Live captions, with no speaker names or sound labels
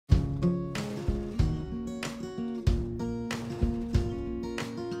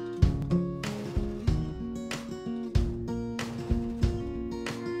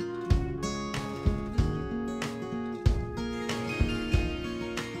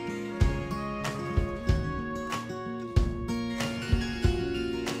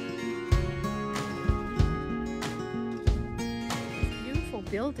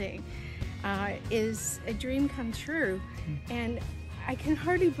building is a dream come true. And I can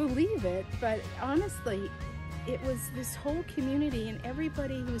hardly believe it, but honestly, it was this whole community and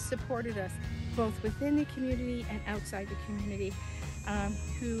everybody who supported us, both within the community and outside the community,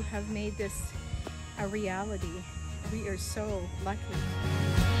 who have made this a reality. We are so lucky.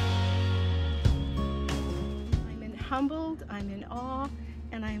 I'm humbled, I'm in awe,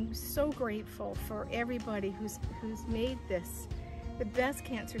 and I'm so grateful for everybody who's made this the best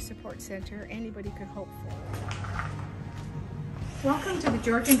cancer support center anybody could hope for. Welcome to the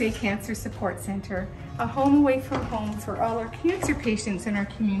Georgian Bay Cancer Support Center, a home away from home for all our cancer patients in our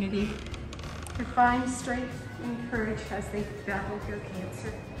community to find strength and courage as they battle their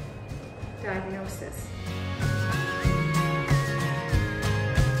cancer diagnosis.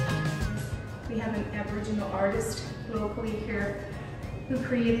 We have an Aboriginal artist locally here who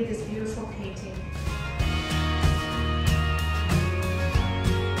created this beautiful painting.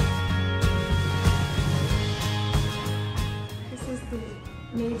 This is the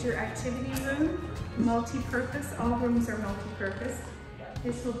major activity room, multi-purpose. All rooms are multi-purpose.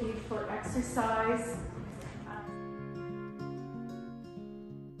 This will be for exercise.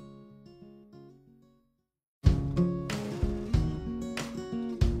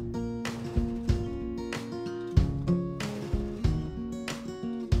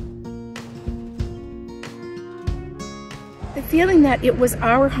 The feeling that it was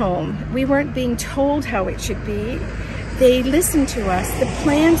our home. We weren't being told how it should be. They listened to us. The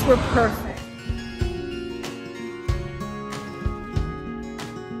plans were perfect.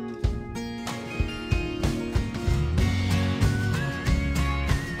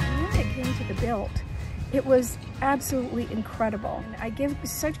 When it came to the build, it was absolutely incredible. I give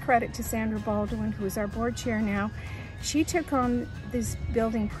such credit to Sandra Baldwin, who is our board chair now. She took on this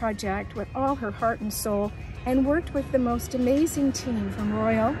building project with all her heart and soul and worked with the most amazing team from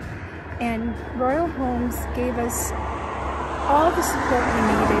Royal. And Royal Homes gave us all the support we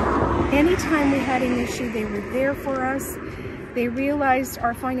needed. Anytime we had an issue, they were there for us. They realized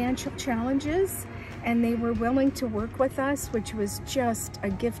our financial challenges and they were willing to work with us, which was just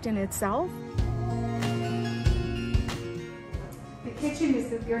a gift in itself. The kitchen is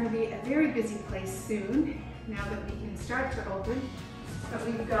going to be a very busy place soon, now that we can start to open. But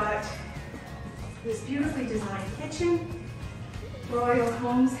we've got this beautifully designed kitchen. Royal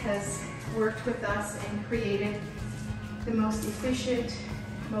Homes has worked with us and created the most efficient,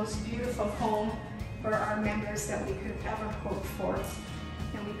 most beautiful home for our members that we could ever hope for,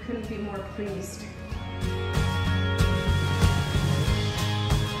 and we couldn't be more pleased.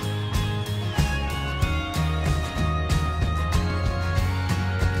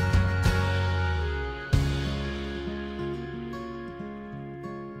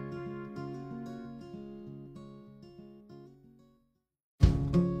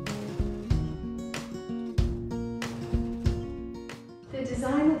 The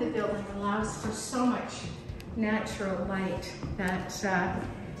design of the building allows for so much natural light that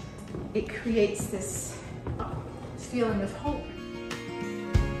it creates this feeling of hope.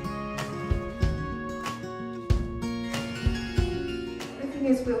 Everything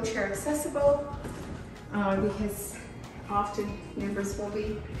is wheelchair accessible because often members will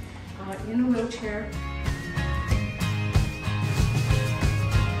be in a wheelchair.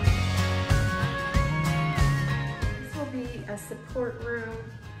 A support room,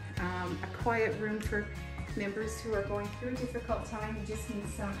 a quiet room for members who are going through a difficult time and just need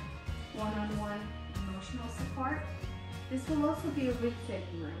some one-on-one emotional support. This will also be a wig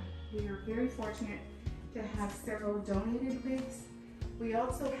fitting room. We are very fortunate to have several donated wigs. We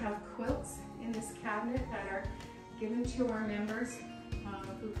also have quilts in this cabinet that are given to our members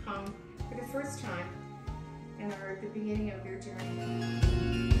who come for the first time and are at the beginning of their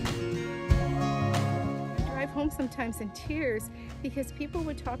journey. I drive home sometimes in tears because people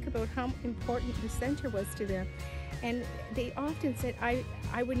would talk about how important the center was to them, and they often said, I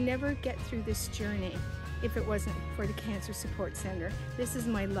would never get through this journey if it wasn't for the Cancer Support Center. This is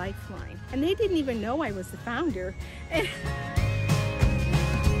my lifeline. And they didn't even know I was the founder.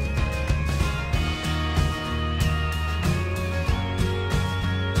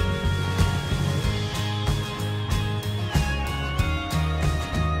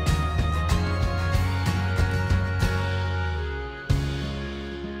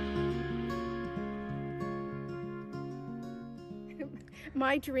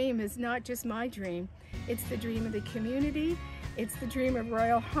 My dream is not just my dream. It's the dream of the community. It's the dream of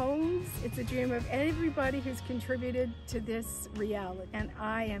Royal Homes. It's a dream of everybody who's contributed to this reality. And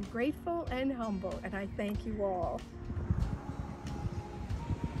I am grateful and humble, and I thank you all.